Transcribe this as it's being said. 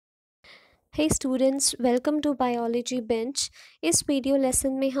Hey students, welcome to biology bench. इस video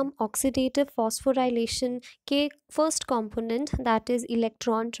lesson में हम ऑक्सीडेटिव फॉस्फोराइलेशन के first component that is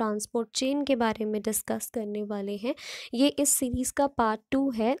electron transport chain के बारे में डिस्कस करने वाले हैं। ये इस सीरीज़ का पार्ट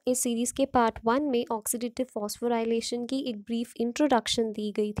 2 है। इस सीरीज़ के पार्ट 1 में ऑक्सीडेटिव फॉस्फोराइलेशन की एक ब्रीफ इंट्रोडक्शन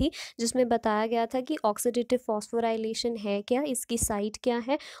दी गई थी, जिसमें बताया गया था कि ऑक्सीडेटिव फॉस्फोराइलेशन है क्या, इसकी साइट क्या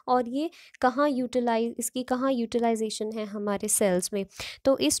है और ये इसकी कहाँ यूटिलाइजेशन है हमारे सेल्स में।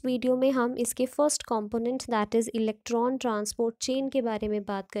 तो इस वीडियो में हम इसके first component that is electron transport chain के बारे में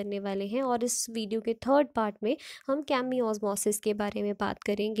बात करने वाले हैं और इस वीडियो के थर्ड पार्ट में हम कैमियोस्मोसिस के बारे में बात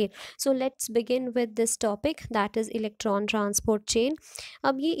करेंगे। So let's begin with this topic that is electron transport chain.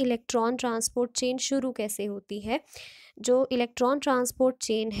 अब ये इलेक्ट्रॉन ट्रांसपोर्ट चेन शुरू कैसे होती है? जो इलेक्ट्रॉन ट्रांसपोर्ट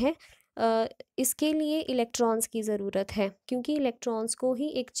चेन है, अ, इसके लिए इलेक्ट्रॉन्स की ज़रूरत है, क्योंकि इलेक्ट्रॉन्स को ही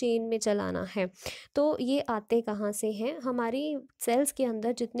एक चेन में चलाना है। तो ये आते कहाँ से हैं? हमारी सेल्स के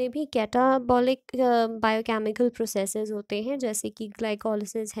अंदर जितने भी कैटाबॉलिक बायोकेमिकल प्रोसेसेस होते हैं, जैसे कि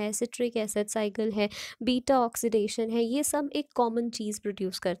ग्लाइकोलिसिस है, सिट्रिक एसिड साइकिल है, बीटा ऑक्सीडेशन है, ये सब एक कॉमन चीज़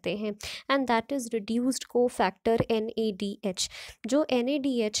प्रोड्यूस करते हैं एंड दैट इज़ रिड्यूस्ड को फैक्टर NADH। जो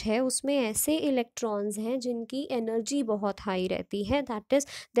NADH है उसमें ऐसे इलेक्ट्रॉन्स हैं जिनकी एनर्जी बहुत हाई रहती है, that is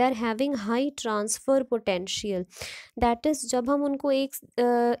they are having high transfer potential. That is जब हम उनको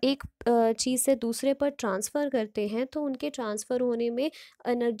एक चीज़ से दूसरे पर ट्रांसफ़र करते हैं तो उनके ट्रांसफ़र होने में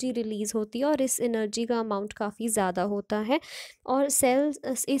एनर्जी रिलीज़ होती है और इस एनर्जी का अमाउंट काफ़ी ज़्यादा होता है और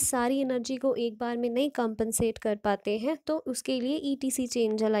सेल्स इस सारी एनर्जी को एक बार में नहीं कंपनसेट कर पाते हैं, तो उसके लिए ETC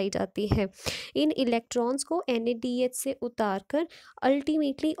चेन जलाई जाती है। इन इलेक्ट्रॉन्स को NADH से उतार कर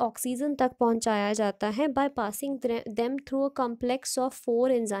अल्टीमेटली ऑक्सीजन तक पहुंचाया जाता है by passing them through a complex of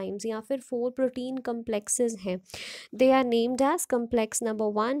 4 enzymes या फिर 4 प्रोटीन कम्प्लेक्सेस हैं। They are named as complex number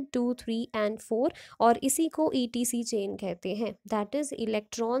 1, 2, 3 and 4 और इसी को ETC चेन कहते हैं। दैट इज़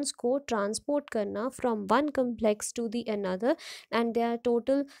इलेक्ट्रॉन्स को ट्रांसपोर्ट करना from one complex to the another and they are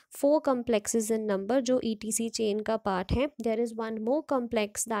total 4 complexes in number जो ETC चेन का पार्ट है। There is one more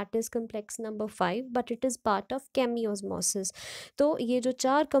complex that is complex number 5 but it is part of कैमियोस्मोसिस। तो ये जो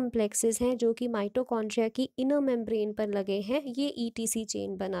 4 complexes हैं जो कि mitochondria की इनर मेम्ब्रेन पर लगे हैं, ये ETC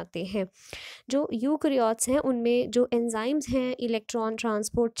चेन बनाते हैं। जो यूकैरियोट्स हैं उनमें जो एंजाइम्स हैं इलेक्ट्रॉन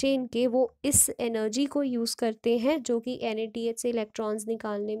ट्रांसपोर्ट चेन के, वो इस एनर्जी को यूज़ करते हैं जो कि NADH से इलेक्ट्रॉन्स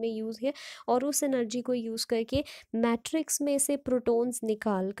निकालने में यूज़ है और उस एनर्जी को यूज़ करके मैट्रिक्स में से प्रोटॉन्स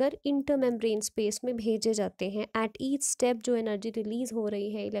निकाल कर इंटरमेम्ब्रेन स्पेस में भेजे जाते हैं। एट ईच स्टेप जो एनर्जी रिलीज़ हो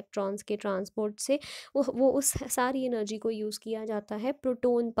रही है इलेक्ट्रॉन्स के ट्रांसपोर्ट से, वो उस सारी एनर्जी को यूज़ किया जाता है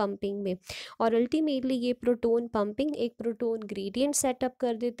प्रोटॉन पंपिंग में और अल्टीमेटली ये प्रोटॉन पंपिंग एक प्रोटॉन ग्रेडियंट सेटअप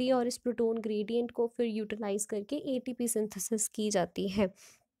कर देती है और इस प्रोटॉन ग्रेडियंट को फिर यूटिलाइज करके ATP सिंथेसिस की जाती है।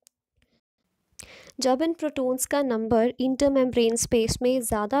 जब इन प्रोटॉन्स का नंबर इंटरमेम्ब्रेन स्पेस में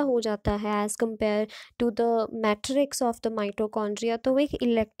ज़्यादा हो जाता है as compare to the matrix of the mitochondria, तो एक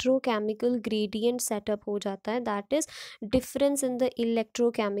इलेक्ट्रोकेमिकल ग्रेडियंट सेटअप हो जाता है, that is difference in the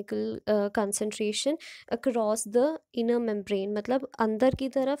electrochemical concentration across the inner membrane. मतलब अंदर की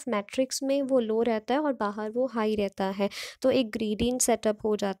तरफ मैट्रिक्स में वो लो रहता है और बाहर वो हाई रहता है, तो एक ग्रेडियंट सेटअप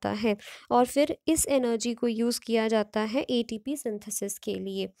हो जाता है और फिर इस एनर्जी को यूज़ किया जाता है ATP सिंथेसिस के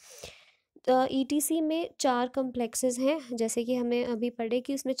लिए। ETC में 4 कम्प्लेक्सेस हैं, जैसे कि हमें अभी पढ़े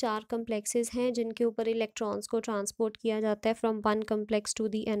कि इसमें 4 कम्प्लेक्सेस हैं जिनके ऊपर इलेक्ट्रॉन्स को ट्रांसपोर्ट किया जाता है from one complex to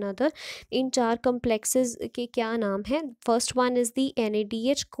the another. In 4 complexes के क्या नाम हैं? First one is the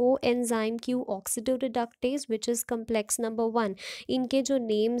NADH को enzyme Q oxidative reductase which is complex number 1। इनके जो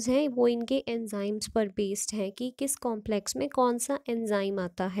नेम्स हैं वो इनके एंजाइम्स पर बेस्ड हैं कि किस कॉम्प्लेक्स में कौन सा एंजाइम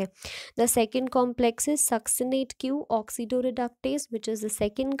आता है। The second complex is succinate Q oxido reductase which is the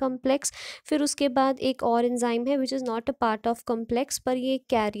second complex. फिर उसके बाद एक और एंजाइम है which is not a part of complex, पर ये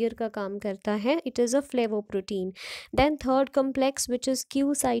कैरियर का काम करता है, it is a flavoprotein. Then third complex which is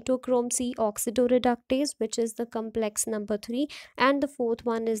Q cytochrome C ऑक्सीडोरिडक्टेज which is the complex number 3 and the fourth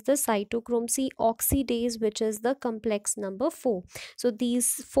one is the cytochrome C oxidase which is the complex number 4. So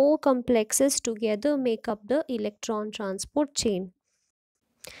these 4 complexes together make up the electron transport chain.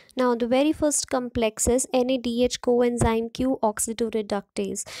 Now the very first complex is NADH coenzyme Q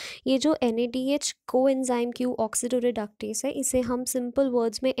oxidoreductase. ये जो NADH coenzyme Q oxidoreductase है, इसे हम simple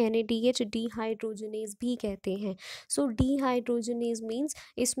words में NADH dehydrogenase भी कहते हैं। सो dehydrogenase means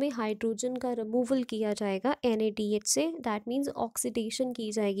इसमें हाइड्रोजन का रिमूवल किया जाएगा NADH से, दैट मीन्स ऑक्सीडेशन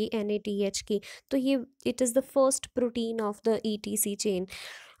की जाएगी NADH की। तो ये it is the first protein of the ETC chain.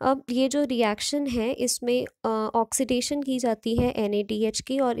 अब ये जो रिएक्शन है इसमें ऑक्सीडेशन की जाती है NADH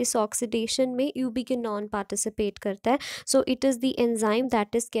की, और इस ऑक्सीडेशन में यूबिक्विनॉन पार्टिसिपेट करता है. So it is the enzyme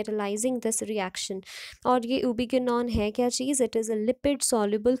that is catalysing this reaction. और ये यूबिक्विनॉन है क्या चीज़? It is a lipid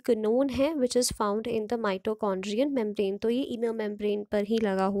soluble quinone है which is found in the mitochondrion membrane. तो ये इनर मेम्ब्रेन पर ही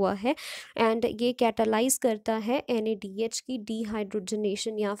लगा हुआ है एंड ये कैटलाइज करता है NADH की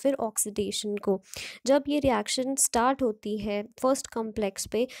डिहाइड्रोजनेशन या फिर ऑक्सीडेशन को. जब ये रिएक्शन स्टार्ट होती है फर्स्ट कॉम्प्लेक्स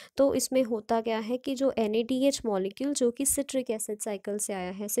पे, तो इसमें होता क्या है कि जो NADH मॉलिक्यूल जो कि सिट्रिक एसिड साइकिल से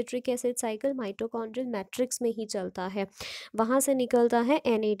आया है, citric acid cycle mitochondrial matrix में ही चलता है, वहाँ से निकलता है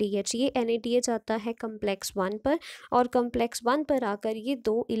NADH. ये NADH आता है कॉम्प्लेक्स 1 पर, और कॉम्प्लेक्स 1 पर आकर ये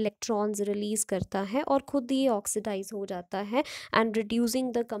 2 इलेक्ट्रॉन्स रिलीज करता है और खुद ये ऑक्सीडाइज हो जाता है and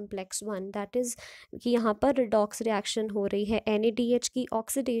reducing the complex 1. That is कि यहाँ पर रिडॉक्स रिएक्शन हो रही है, NADH की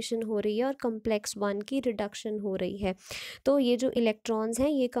ऑक्सीडेशन हो रही है और कॉम्प्लेक्स 1 की रिडक्शन हो रही है. तो ये जो इलेक्ट्रॉन्स हैं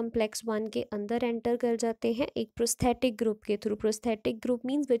ये कॉम्प्लेक्स 1 के अंदर एंटर कर जाते हैं एक प्रोस्थेटिक ग्रुप के through. Prosthetic group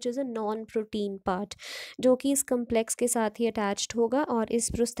means which is a non protein part, जो कि इस कॉम्प्लेक्स के साथ ही अटैच्ड होगा, और इस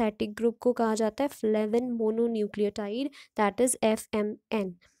प्रोस्थेटिक ग्रुप को कहा जाता है flavin mononucleotide, that is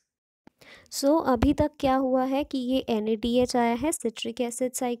FMN. सो अभी तक क्या हुआ है कि ये NADH आया है सिट्रिक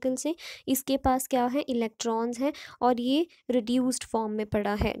एसिड साइकिल से, इसके पास क्या है, इलेक्ट्रॉन्स हैं, और ये रिड्यूस्ड फॉर्म में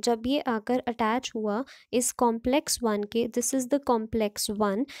पड़ा है. जब ये आकर अटैच हुआ इस कॉम्प्लेक्स 1 के, दिस इज़ द कॉम्प्लेक्स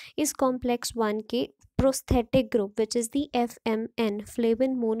 1, इस कॉम्प्लेक्स 1 के prosthetic group which is the FMN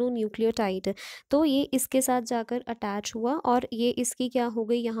flavin mononucleotide, तो ये इसके साथ जाकर अटैच हुआ और ये इसकी क्या हो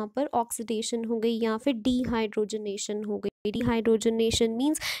गई, यहाँ पर ऑक्सीडेशन हो गई या फिर डिहाइड्रोजनेशन हो गई. डिहाइड्रोजनेशन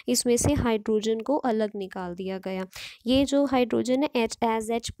मीन्स इसमें से हाइड्रोजन को अलग निकाल दिया गया. ये जो हाइड्रोजन है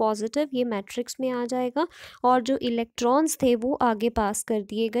H पॉजिटिव, ये मैट्रिक्स में आ जाएगा, और जो इलेक्ट्रॉन्स थे वो आगे पास कर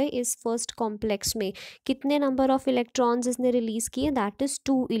दिए गए इस फर्स्ट कॉम्प्लेक्स में. कितने नंबर ऑफ इलेक्ट्रॉन्स इसने रिलीज़ किए? That is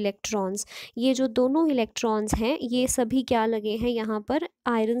 2 electrons. ये जो दोनों इलेक्ट्रॉन्स हैं ये सभी क्या लगे हैं, यहाँ पर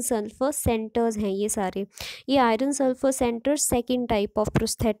आयरन सल्फर सेंटर्स हैं ये सारे. ये iron sulphur centre second type of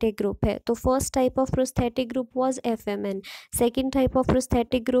prosthetic group है. तो first type of prosthetic group was FMN, second type of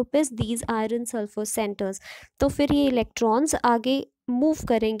prosthetic group is these iron sulphur centres. तो फिर ये इलेक्ट्रॉन्स आगे मूव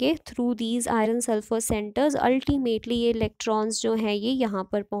करेंगे through these iron sulphur centres. Ultimately ये electrons जो हैं ये यहाँ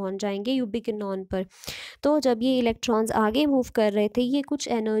पर पहुँच जाएंगे यूबिक्विनॉन पर. तो जब ये इलेक्ट्रॉन्स आगे मूव कर रहे थे ये कुछ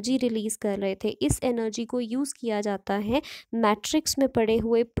एनर्जी रिलीज़ कर रहे थे. इस एनर्जी को यूज़ किया जाता है मैट्रिक्स में पड़े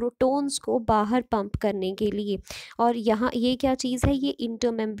हुए प्रोटॉन्स को बाहर पंप करने के लिए. और यहाँ ये क्या चीज़ है, ये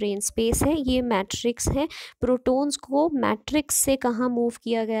इंटरमेम्ब्रेन स्पेस है, ये मैट्रिक्स है. प्रोटॉन्स को मैट्रिक्स से कहाँ मूव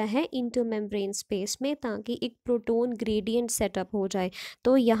किया गया है, इंटरमेम्ब्रेन स्पेस में, ताकि एक प्रोटॉन ग्रेडियंट सेटअप हो जाए.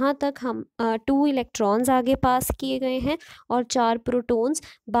 तो यहाँ तक हम 2 इलेक्ट्रॉन्स आगे पास किए गए हैं और 4 प्रोटॉन्स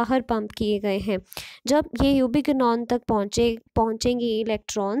बाहर पंप किए गए हैं. जब ये यूबिक्विनॉन तक पहुँचेंगे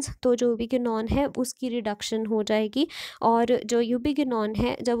इलेक्ट्रॉन्स, तो जो यूबिक्विनॉन है उसकी रिडक्शन हो जाएगी, और जो यूबिक्विनॉन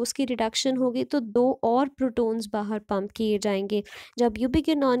है जब उसकी रिडक्शन होगी तो 2 और प्रोटॉन्स बाहर पंप किए जाएंगे. जब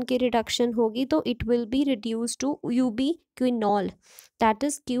यूबिक्विनॉन की रिडक्शन होगी तो it will be reduce to यूबिक्विनॉल, that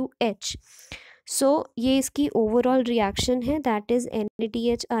is QH. सो ये इसकी ओवरऑल रिएक्शन है, दैट इज़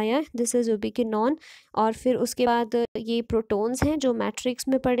NADH आया, दिस इज़ यूबिक्विनॉन. और फिर उसके बाद ये प्रोटॉन्स हैं जो मैट्रिक्स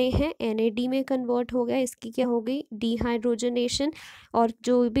में पड़े हैं NAD में कन्वर्ट हो गया, इसकी क्या हो गई, डिहाइड्रोजनेशन. और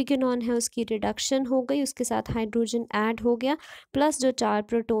जो यूबिक्विनॉन है उसकी रिडक्शन हो गई, उसके साथ हाइड्रोजन ऐड हो गया, प्लस जो 4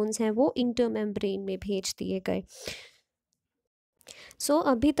 प्रोटॉन्स हैं वो इंटरमेम्ब्रेन में भेज दिए गए. सो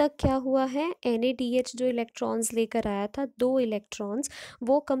अभी तक क्या हुआ है, NADH जो इलेक्ट्रॉन्स लेकर आया था, 2 इलेक्ट्रॉन्स,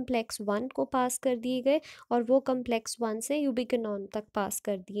 वो कॉम्प्लेक्स 1 को पास कर दिए गए, और वो कॉम्प्लेक्स 1 से यूबिक्विनॉन तक पास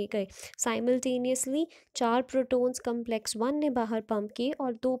कर दिए गए. साइमल्टेनियसली 4 प्रोटॉन्स कॉम्प्लेक्स 1 ने बाहर पंप किए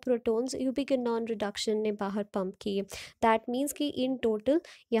और 2 प्रोटॉन्स यूबिक्विनॉन रिडक्शन ने बाहर पंप किए. दैट मीन्स कि इन टोटल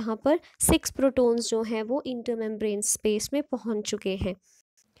यहाँ पर 6 प्रोटॉन्स जो हैं वो इंटरमेम्ब्रेन स्पेस में पहुँच चुके हैं.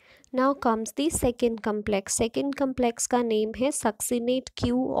 Now comes the second complex. Second complex का name है succinate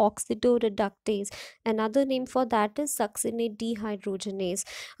Q oxidoreductase. Another name for that is succinate dehydrogenase.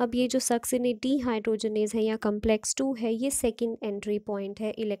 अब ये जो succinate dehydrogenase है या complex 2 है, ये second entry point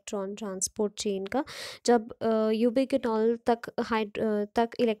है electron transport chain का. जब यूबिक्विनॉल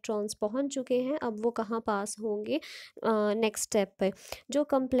तक इलेक्ट्रॉन्स पहुंच चुके हैं, अब वो कहाँ पास होंगे, नेक्स्ट स्टेप पे. जो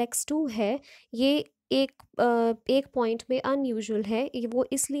complex 2 है ये एक एक पॉइंट में अनयूजुअल है। वो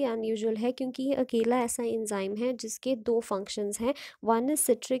इसलिए अनयूजुअल है क्योंकि ये अकेला ऐसा एंजाइम है जिसके दो फंक्शंस हैं। One is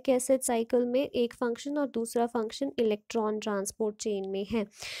citric acid cycle में एक फंक्शन और दूसरा फंक्शन इलेक्ट्रॉन ट्रांसपोर्ट चेन में है।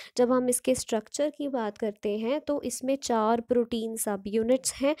 जब हम इसके स्ट्रक्चर की बात करते हैं तो इसमें 4 प्रोटीन सब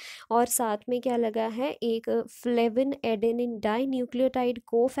यूनिट्स हैं और साथ में क्या लगा है, एक फ्लेविन एडेनिन डाई न्यूक्लियोटाइड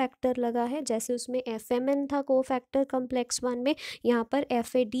को फैक्टर लगा है। जैसे उसमें FMN था को फैक्टर कम्प्लेक्स 1 में, यहाँ पर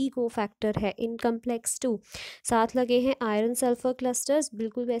FAD को फैक्टर है इन कम्प्लेक्स 2। साथ लगे हैं आयरन सल्फर क्लस्टर्स,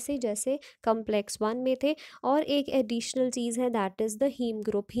 बिल्कुल वैसे ही जैसे कम्प्लेक्स 1 में थे। और एक एडिशनल चीज़ है that is the haem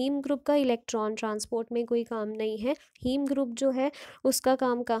group. Haem group का इलेक्ट्रॉन ट्रांसपोर्ट में कोई काम नहीं है। हीम ग्रुप जो है उसका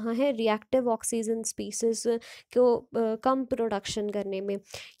काम कहाँ है, रिएक्टिव ऑक्सीजन स्पीसीज को कम प्रोडक्शन करने में।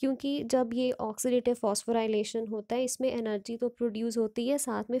 क्योंकि जब ये ऑक्सीडेटिव फॉस्फोराइलेशन होता है इसमें एनर्जी तो प्रोड्यूस होती है,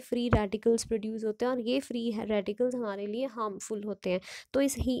 साथ में फ्री रेडिकल्स प्रोड्यूस होते हैं और ये फ्री रेडिकल्स हमारे लिए हार्मफुल होते हैं। तो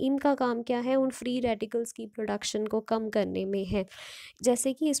इस हीम का काम क्या है, उन फ्री रेडिकल्स की प्रोडक्शन को कम करने में है।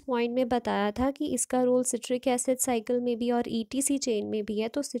 जैसे कि इस पॉइंट में बताया था कि इसका रोल सिट्रिक एसिड साइकिल में भी और ETC चेन में भी है।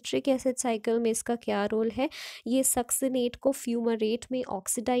 तो सिट्रिक एसिड साइकिल में इसका क्या रोल है, ये सक्सिनेट को फ्यूमरेट में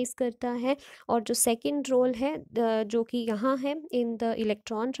ऑक्सीडाइज करता है। और जो सेकंड रोल है जो कि यहाँ है in the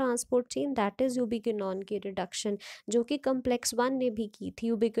electron transport chain that is ubiquinone की रिडक्शन, जो कि कम्प्लेक्स 1 ने भी की थी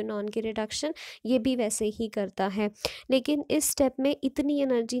यूबिक्विनॉन की रिडक्शन, ये भी वैसे ही करता है। लेकिन इस स्टेप में इतनी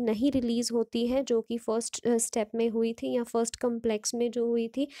एनर्जी नहीं रिलीज़ होती है जो कि फर्स्ट स्टेप में हुई थी या फर्स्ट कम्प्लेक्स में जो हुई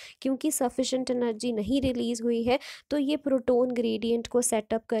थी। क्योंकि सफिशेंट एनर्जी नहीं रिलीज़ हुई है तो ये प्रोटोन ग्रेडियंट को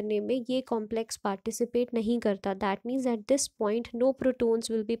सेटअप करने में ये कॉम्प्लेक्स पार्टिसिपेट नहीं करता। That means at this point no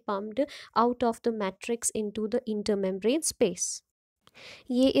protons will be pumped out of the matrix into the intermembrane space.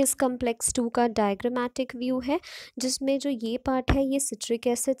 ये इस कम्प्लेक्स 2 का डायग्रामेटिक व्यू है जिसमें जो ये पार्ट है ये सिट्रिक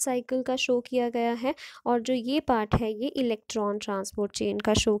एसिड साइकिल का शो किया गया है और जो ये पार्ट है ये इलेक्ट्रॉन ट्रांसपोर्ट चेन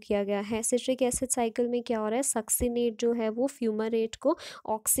का शो किया गया है। सिट्रिक एसिड साइकिल में क्या हो रहा है, सक्सिनेट जो है वो फ्यूमरेट को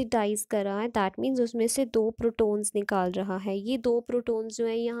ऑक्सीडाइज कर रहा है। दैट मीन्स उसमें से 2 प्रोटोन्स निकाल रहा है। ये 2 प्रोटोन्स जो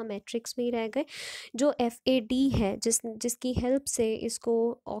है यहाँ मैट्रिक्स में ही रह गए। जो FAD है जिसकी हेल्प से इसको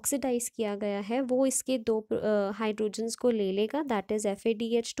ऑक्सीडाइज किया गया है वो इसके 2 हाइड्रोजन्स को ले लेगा, दैट इज़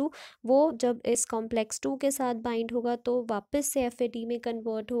FADH2। वो जब इस कॉम्प्लेक्स 2 के साथ बाइंड होगा तो वापस से FAD में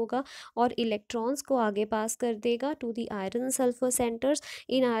कन्वर्ट होगा और इलेक्ट्रॉन्स को आगे पास कर देगा to the iron sulphur centres.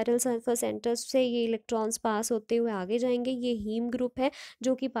 In iron sulphur centres से ये इलेक्ट्रॉन्स पास होते हुए आगे जाएंगे। ये हीम ग्रुप है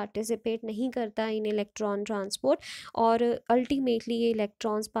जो कि पार्टिसिपेट नहीं करता इन इलेक्ट्रॉन ट्रांसपोर्ट और अल्टीमेटली ये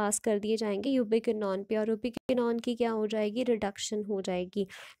इलेक्ट्रॉन्स पास कर दिए जाएंगे यूबिक्विनॉन पे और यूबिक्विनॉन की क्या हो जाएगी, रिडक्शन हो जाएगी।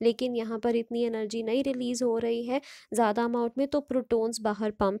 लेकिन यहाँ पर इतनी एनर्जी नहीं रिलीज़ हो रही है ज़्यादा अमाउंट में, तो प्रोटॉन्स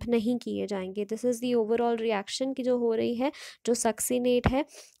बाहर पंप नहीं किए जाएंगे। This is the overall reaction की जो हो रही है। जो सक्सिनेट है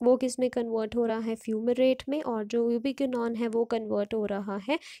वो किस में कन्वर्ट हो रहा है, फ्यूमरेट में, और जो यूबिक्विनॉन है वो कन्वर्ट हो रहा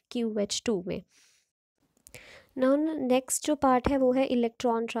है QH2 में। नाउ नेक्स्ट जो पार्ट है वो है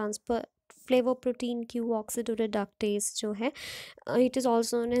इलेक्ट्रॉन ट्रांसफर फ्लेवोप्रोटीन क्यू ऑक्सीडोरेडक्टेज जो है, it is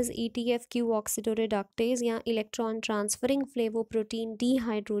also known as ETF Q ऑक्सीडोरेडक्टेज या इलेक्ट्रॉन ट्रांसफरिंग फ्लेवोप्रोटीन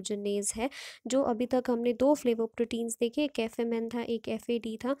डीहाइड्रोजनेज है। जो अभी तक हमने 2 फ्लेवोप्रोटीन्स देखे, एक FMN था एक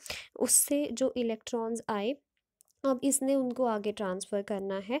FAD था, उससे जो इलेक्ट्रॉन्स आए अब इसने उनको आगे ट्रांसफ़र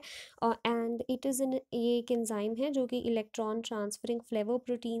करना है। एंड इट इज़ ये एक एंजाइम है जो कि इलेक्ट्रॉन ट्रांसफरिंग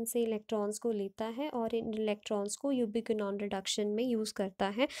फ्लेवोप्रोटीन से इलेक्ट्रॉन्स को लेता है और इन इलेक्ट्रॉन्स को यूबिक्विनॉन रिडक्शन में यूज़ करता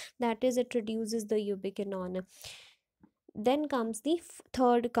है। That is it reduces the ubiquinone. Then comes the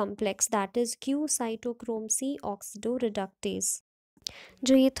third complex that is Q cytochrome C oxidoreductase।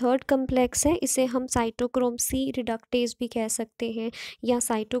 जो ये थर्ड कम्प्लेक्स है इसे हम साइटोक्रोम C रिडक्टेज भी कह सकते हैं या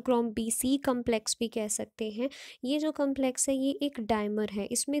साइटोक्रोम BC कम्प्लेक्स भी कह सकते हैं। ये जो कम्प्लेक्स है ये एक डाइमर है,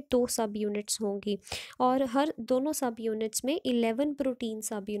 इसमें 2 सब यूनिट्स होंगी और हर दोनों सब यूनिट्स में 11 प्रोटीन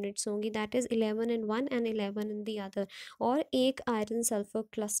सब यूनिट्स होंगी, that is 11 in one and 11 in the other, और एक आयरन सल्फर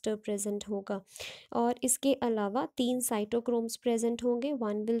क्लस्टर प्रेजेंट होगा। और इसके अलावा 3 साइटोक्रोम्स प्रेजेंट होंगे।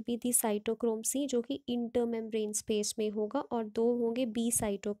 1 will be the cytochrome C जो कि इंटरमेम्ब्रेन स्पेस में होगा और 2 होंगे B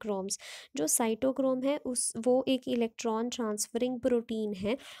साइटोक्रोम्स। जो साइटोक्रोम है वो एक इलेक्ट्रॉन ट्रांसफरिंग प्रोटीन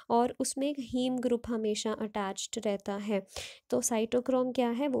है और उसमें एक हीम ग्रुप हमेशा अटैच्ड रहता है। तो साइटोक्रोम क्या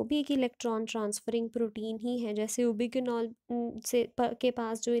है, वो भी एक इलेक्ट्रॉन ट्रांसफरिंग प्रोटीन ही है। जैसे यूबिक्विनॉल के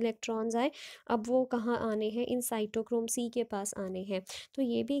पास जो इलेक्ट्रॉन्स आए अब वो कहाँ आने हैं, इन साइटोक्रोम C के पास आने हैं। तो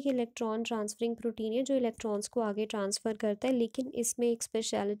ये भी एक इलेक्ट्रॉन ट्रांसफरिंग प्रोटीन है जो इलेक्ट्रॉन्स को आगे ट्रांसफ़र करता है, लेकिन इसमें एक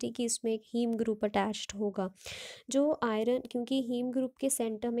स्पेशलिटी कि इसमें एक हीम ग्रुप अटैच्ड होगा। जो आयरन, क्योंकि हीम ग्रुप के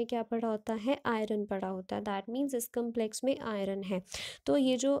सेंटर में क्या पड़ा होता है, आयरन पड़ा होता है। दैट मीन्स इस कम्प्लेक्स में आयरन है। तो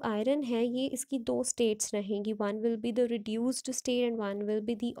ये जो आयरन है ये इसकी दो स्टेट्स रहेंगी, one will be the reduced state and one will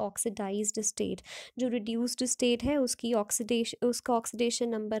be the oxidised state. जो रिड्यूस्ड स्टेट है उसका ऑक्सीडेशन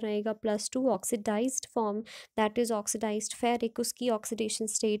नंबर रहेगा +2, oxidised form that is oxidised ferric, उसकी ऑक्सीडेशन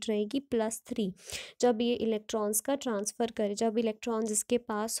स्टेट रहेगी +3। जब ये इलेक्ट्रॉन्स का ट्रांसफ़र करे, जब इलेक्ट्रॉन्स इसके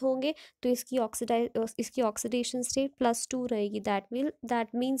पास होंगे तो इसकी ऑक्सीडेशन स्टेट +2 रहेगी। That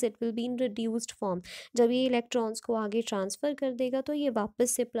means it will be in reduced form. जब ये इलेक्ट्रॉन्स को आगे ट्रांसफ़र कर देगा तो ये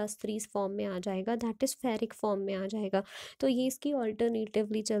वापस से +3 फॉर्म में आ जाएगा, दैट इज़ फेरिक फॉर्म में आ जाएगा। तो ये इसकी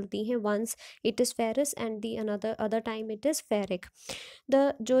ऑल्टरनेटिवली चलती हैं, once it is ferrous and the other time it is ferric.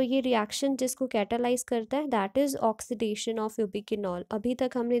 जो ये रिएक्शन जिसको कैटालाइज करता है दैट इज़ ऑक्सीडेशन ऑफ यूबिक्विनॉल। अभी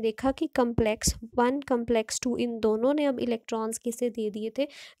तक हमने देखा कि कम्प्लेक्स 1 कम्प्लेक्स 2 इन दोनों ने अब इलेक्ट्रॉन्स किसे दे दिए थे,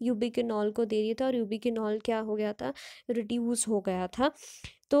 यूबिक्विनॉल को दे दिए थे, और यूबिक्विनॉल क्या हो गया था, रिड्यूस हो गया था।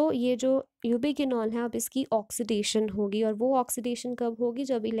 तो ये जो यूबिक्विनॉल है अब इसकी ऑक्सीडेशन होगी, और वो ऑक्सीडेशन कब होगी,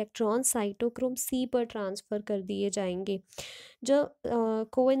 जब इलेक्ट्रॉन साइटोक्रोम सी पर ट्रांसफ़र कर दिए जाएंगे। जो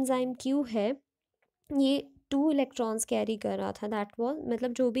कोएंजाइम क्यू है ये 2 इलेक्ट्रॉन्स कैरी कर रहा था, दैट वाज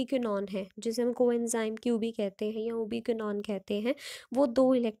मतलब जो भी क्विनॉन है जिसे हम कोएंजाइम क्यू भी कहते हैं या यूबिक्विनॉन कहते हैं, वो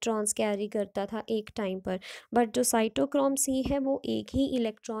 2 इलेक्ट्रॉन्स कैरी करता था एक टाइम पर। बट जो साइटोक्रोम सी है वो एक ही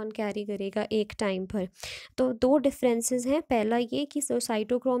इलेक्ट्रॉन कैरी करेगा एक टाइम पर। तो 2 डिफरेंसेस हैं, पहला ये कि जो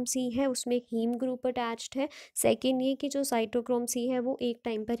साइटोक्रोम सी है उसमें एक हीम ग्रुप अटैच्ड है, सेकेंड ये कि जो साइटोक्रोम सी है वो एक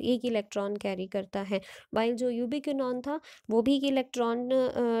टाइम पर एक इलेक्ट्रॉन कैरी करता है, वाइल जो यूबिक्विनॉन था वो भी एक इलेक्ट्रॉन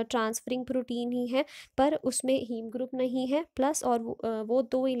ट्रांसफरिंग प्रोटीन ही है, पर उसमें हीम ग्रुप नहीं है, प्लस और वो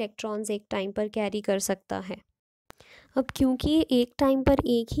 2 इलेक्ट्रॉन्स एक टाइम पर कैरी कर सकता है। अब क्योंकि ये एक टाइम पर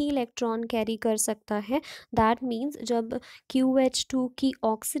एक ही इलेक्ट्रॉन कैरी कर सकता है, दैट मीन्स जब QH2 की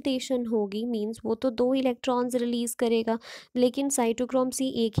ऑक्सीडेशन होगी मीन्स वो तो 2 इलेक्ट्रॉन्स रिलीज़ करेगा, लेकिन साइटोक्रोम सी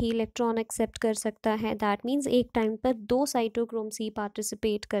एक ही इलेक्ट्रॉन एक्सेप्ट कर सकता है। दैट मीन्स एक टाइम पर 2 साइटोक्रोम सी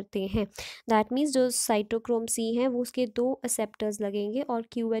पार्टिसिपेट करते हैं। दैट मीन्स जो साइटोक्रोम सी है वो उसके 2 एक्सेप्टर्स लगेंगे और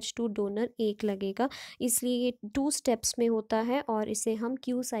QH2 डोनर एक लगेगा, इसलिए ये 2 स्टेप्स में होता है और इसे हम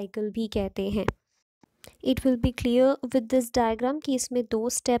क्यू साइकिल भी कहते हैं। It will be clear with this diagram कि इसमें 2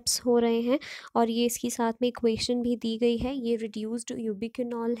 स्टेप्स हो रहे हैं, और ये इसकी साथ में इक्वेशन भी दी गई है। ये रिड्यूस्ड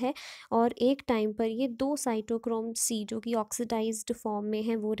यूबिक्विनॉल है और एक टाइम पर ये 2 साइटोक्रोम सी जो कि ऑक्सीडाइज्ड फॉर्म में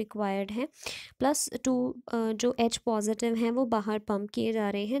है वो रिक्वायर्ड है, +2 जो H पॉजिटिव हैं वो बाहर पंप किए जा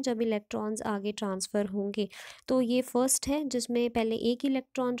रहे हैं जब इलेक्ट्रॉन्स आगे ट्रांसफ़र होंगे। तो ये फर्स्ट है जिसमें पहले एक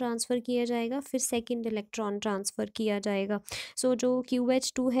इलेक्ट्रॉन ट्रांसफ़र किया जाएगा, फिर सेकेंड इलेक्ट्रॉन ट्रांसफ़र किया जाएगा। सो जो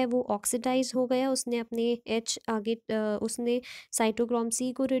QH2 है वो ऑक्सीडाइज हो गया, उसने अपने H आगे उसने साइटोक्रोम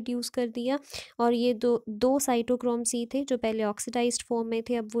सी को रिड्यूस कर दिया, और ये दो साइटोक्रोम सी थे जो पहले ऑक्सीडाइज्ड फॉर्म में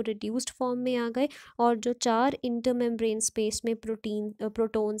थे, अब वो रिड्यूस्ड फॉर्म में आ गए, और जो 4 इंटरमेम्ब्रेन स्पेस में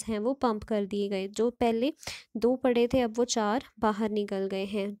प्रोटॉन्स हैं वो पंप कर दिए गए। जो पहले 2 पड़े थे अब वो 4 बाहर निकल गए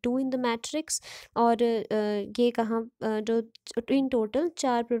हैं, 2 इन द मैट्रिक्स। और ये कहाँ जो इन टोटल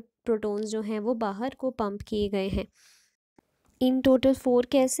 4 प्रोटॉन्स जो हैं वो बाहर को पंप किए गए हैं। इन टोटल 4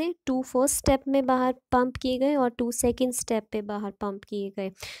 कैसे, 2 फर्स्ट स्टेप में बाहर पंप किए गए और 2 सेकेंड स्टेप पे बाहर पंप किए गए।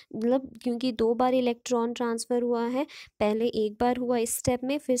 मतलब क्योंकि 2 बार इलेक्ट्रॉन ट्रांसफ़र हुआ है, पहले एक बार हुआ इस स्टेप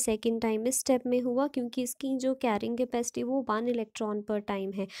में, फिर सेकेंड टाइम इस स्टेप में हुआ, क्योंकि इसकी जो कैरिंग कैपेसिटी वो 1 इलेक्ट्रॉन पर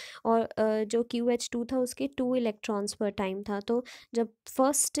टाइम है, और जो QH2 था उसके 2 इलेक्ट्रॉन्स पर टाइम था। तो जब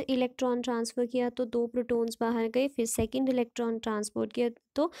फर्स्ट इलेक्ट्रॉन ट्रांसफ़र किया तो 2 प्रोटॉन्स बाहर गए, फिर सेकेंड इलेक्ट्रॉन ट्रांसपोर्ट किया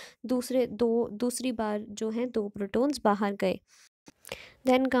तो दूसरी बार जो है 2 प्रोटॉन्स बाहर गए।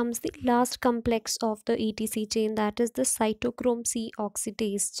 Then comes the last complex of the ETC chain, that is the cytochrome C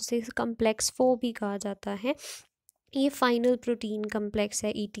oxidase, जिसे complex 4 भी कहा जाता है। ये फाइनल प्रोटीन कम्प्लेक्स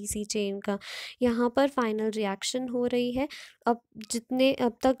है ETC चेन का। यहाँ पर फाइनल रिएक्शन हो रही है।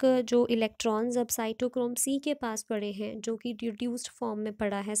 अब तक जो इलेक्ट्रॉन्स अब साइटोक्रोम सी के पास पड़े हैं, जो कि रिड्यूस्ड फॉर्म में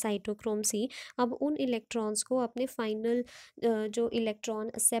पड़ा है साइटोक्रोम सी, अब उन इलेक्ट्रॉन्स को अपने फाइनल जो इलेक्ट्रॉन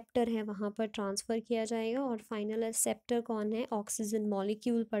एक्सेप्टर है वहाँ पर ट्रांसफ़र किया जाएगा, और फाइनल एक्सेप्टर कौन है, ऑक्सीजन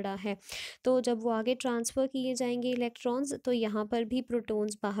मॉलिक्यूल पड़ा है। तो जब वो आगे ट्रांसफ़र किए जाएंगे इलेक्ट्रॉन्स, तो यहाँ पर भी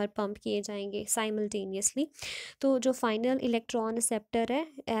प्रोटॉन्स बाहर पंप किए जाएंगे साइमल्टेनियसली। तो जो फाइनल इलेक्ट्रॉन एक्सेप्टर है,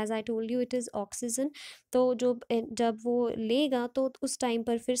 as I told you it is oxygen. तो जब वो लेगा तो उस टाइम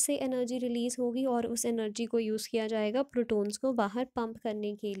पर फिर से एनर्जी रिलीज़ होगी, और उस एनर्जी को यूज़ किया जाएगा प्रोटॉन्स को बाहर पंप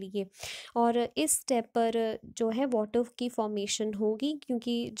करने के लिए। और इस स्टेप पर जो है वाटर की फॉर्मेशन होगी,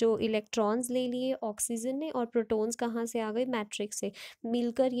 क्योंकि जो इलेक्ट्रॉन्स ले लिए ऑक्सीजन ने और प्रोटॉन्स कहाँ से आ गए, मैट्रिक्स से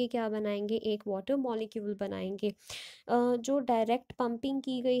मिलकर ये क्या बनाएंगे, एक वाटर मॉलिक्यूल बनाएंगे। जो डायरेक्ट पंपिंग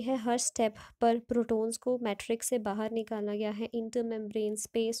की गई है हर स्टेप पर प्रोटॉन्स को मैट्रिक्स से बाहर निकाला गया है इंटरमेम्ब्रेन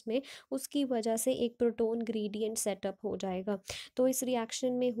स्पेस में, उसकी वजह से एक प्रोटॉन ग्रेडियंट सेटअप हो जाएगा। तो इस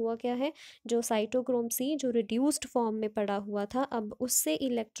रिएक्शन में हुआ क्या है, जो साइटोक्रोम सी जो रिड्यूस्ड फॉर्म में पड़ा हुआ था, अब उससे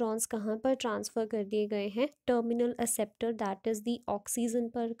इलेक्ट्रॉन्स कहाँ पर ट्रांसफ़र कर दिए गए हैं, terminal acceptor that is the oxygen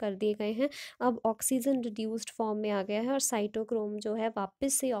पर कर दिए गए हैं। अब ऑक्सीजन रिड्यूस्ड फॉर्म में आ गया है और साइटोक्रोम जो है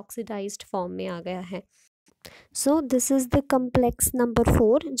वापस से ऑक्सीडाइज्ड फॉर्म में आ गया है। So this is the complex number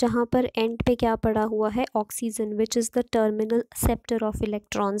 4, जहाँ पर एंड पे क्या पड़ा हुआ है, oxygen which is the terminal acceptor of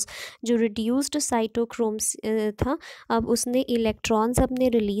electrons. जो रिड्यूस्ड साइटोक्रोम्स था, अब उसने इलेक्ट्रॉन्स अपने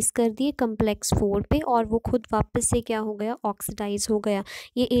रिलीज़ कर दिए कम्प्लेक्स 4 पे, और वो खुद वापस से क्या हो गया, ऑक्सीडाइज हो गया।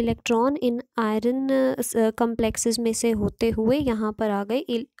 ये इलेक्ट्रॉन इन आयरन कम्प्लेक्सेस में से होते हुए यहाँ पर आ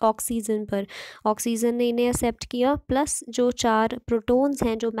गए ऑक्सीजन पर। ऑक्सीजन ने इन्हें एक्सेप्ट किया, प्लस जो 4 प्रोटॉन्स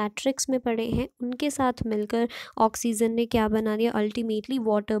हैं जो मैट्रिक्स में पड़े हैं उनके साथ मिलकर ऑक्सीजन ने क्या बना दिया, अल्टीमेटली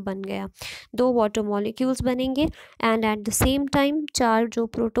वाटर बन गया। 2 वाटर मॉलिक्यूल्स बनेंगे and at the same time 4 जो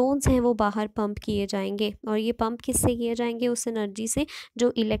प्रोटॉन्स हैं वो बाहर पंप किए जाएंगे, और ये पंप किससे किए जाएंगे, उस एनर्जी से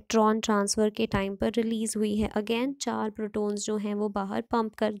जो इलेक्ट्रॉन ट्रांसफ़र के टाइम पर रिलीज़ हुई है। अगेन 4 प्रोटॉन्स जो हैं वो बाहर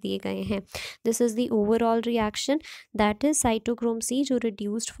पंप कर दिए गए हैं। This is the overall reaction, that is cytochrome C जो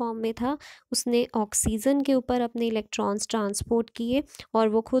रिड्यूस्ड फॉर्म में था, उसने ऑक्सीजन के ऊपर अपने इलेक्ट्रॉन्स ट्रांसपोर्ट किए और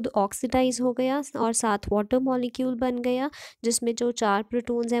वो खुद ऑक्सीडाइज हो गया और साथ वाटर मॉलिक्यूल बन गया, जिसमें जो 4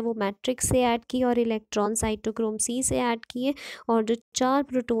 प्रोटॉन्स हैं वो मैट्रिक्स से ऐड किए और इलेक्ट्रॉन साइटोक्रोम सी से ऐड किए, और जो 4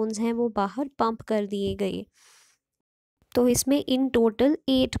 प्रोटॉन्स हैं वो बाहर पंप कर दिए गए। तो इसमें इन टोटल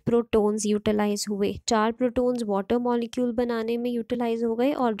 8 प्रोटॉन्स यूटिलाइज हुए। 4 प्रोटॉन्स वाटर मॉलिक्यूल बनाने में यूटिलाइज हो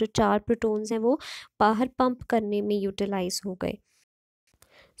गए, और जो 4 प्रोटॉन्स हैं वो बाहर पंप करने में यूटिलाइज हो गए।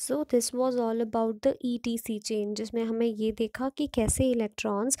 So this was all about the ETC chain, जिसमें हमें ये देखा कि कैसे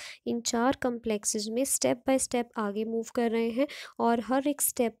इलेक्ट्रॉन्स इन 4 कम्प्लेक्सेस में स्टेप बाय स्टेप आगे मूव कर रहे हैं, और हर एक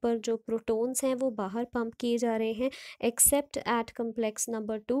स्टेप पर जो प्रोटॉन्स हैं वो बाहर पंप किए जा रहे हैं, एक्सेप्ट एट कम्प्लेक्स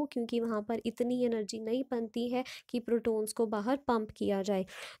नंबर 2, क्योंकि वहाँ पर इतनी एनर्जी नहीं बनती है कि प्रोटॉन्स को बाहर पंप किया जाए।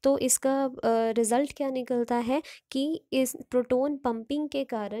 तो इसका रिज़ल्ट क्या निकलता है कि इस प्रोटॉन पंपिंग के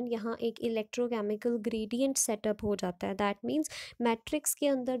कारण यहाँ एक इलेक्ट्रोकेमिकल ग्रेडियंट सेटअप हो जाता है। दैट मीन्स मैट्रिक्स के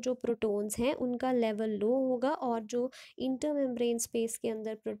अंदर जो प्रोटॉन्स हैं उनका लेवल लो होगा, और जो इंटरमेम्ब्रेन स्पेस के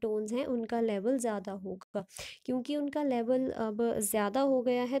अंदर प्रोटॉन्स हैं उनका लेवल ज़्यादा होगा। क्योंकि उनका लेवल अब ज़्यादा हो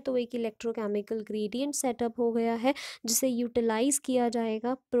गया है, तो एक इलेक्ट्रोकेमिकल ग्रेडियंट सेटअप हो गया है, जिसे यूटिलाइज़ किया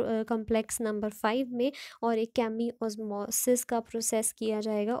जाएगा कम्प्लेक्स नंबर 5 में, और एक केमियोस्मोसिस का प्रोसेस किया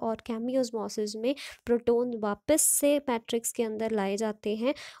जाएगा, और केमियोस्मोसिस में प्रोटॉन वापस से मैट्रिक्स के अंदर लाए जाते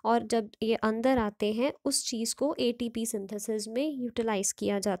हैं, और जब ये अंदर आते हैं उस चीज़ को ATP सिंथेसिस में यूटिलाइज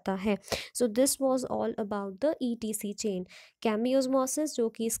किया जाता है। So this was all about the ETC chain. Chemiosmosis जो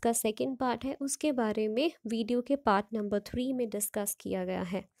कि इसका सेकंड पार्ट है, उसके बारे में वीडियो के पार्ट नंबर 3 में डिस्कस किया गया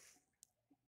है।